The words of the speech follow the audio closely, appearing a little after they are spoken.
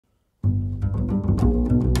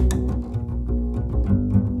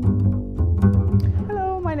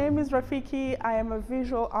Rafiki. I am a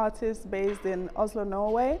visual artist based in Oslo,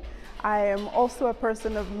 Norway. I am also a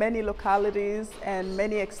person of many localities and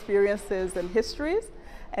many experiences and histories.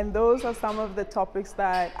 And those are some of the topics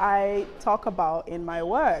that I talk about in my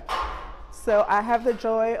work. So I have the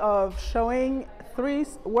joy of showing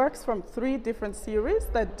works from 3 different series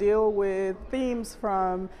that deal with themes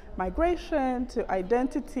from migration to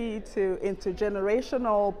identity to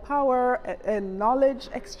intergenerational power and knowledge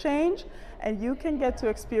exchange. And you can get to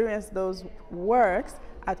experience those works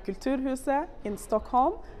at Kulturhuset in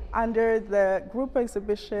Stockholm under the group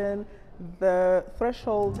exhibition, The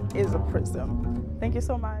Threshold is a Prism. Thank you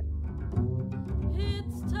so much.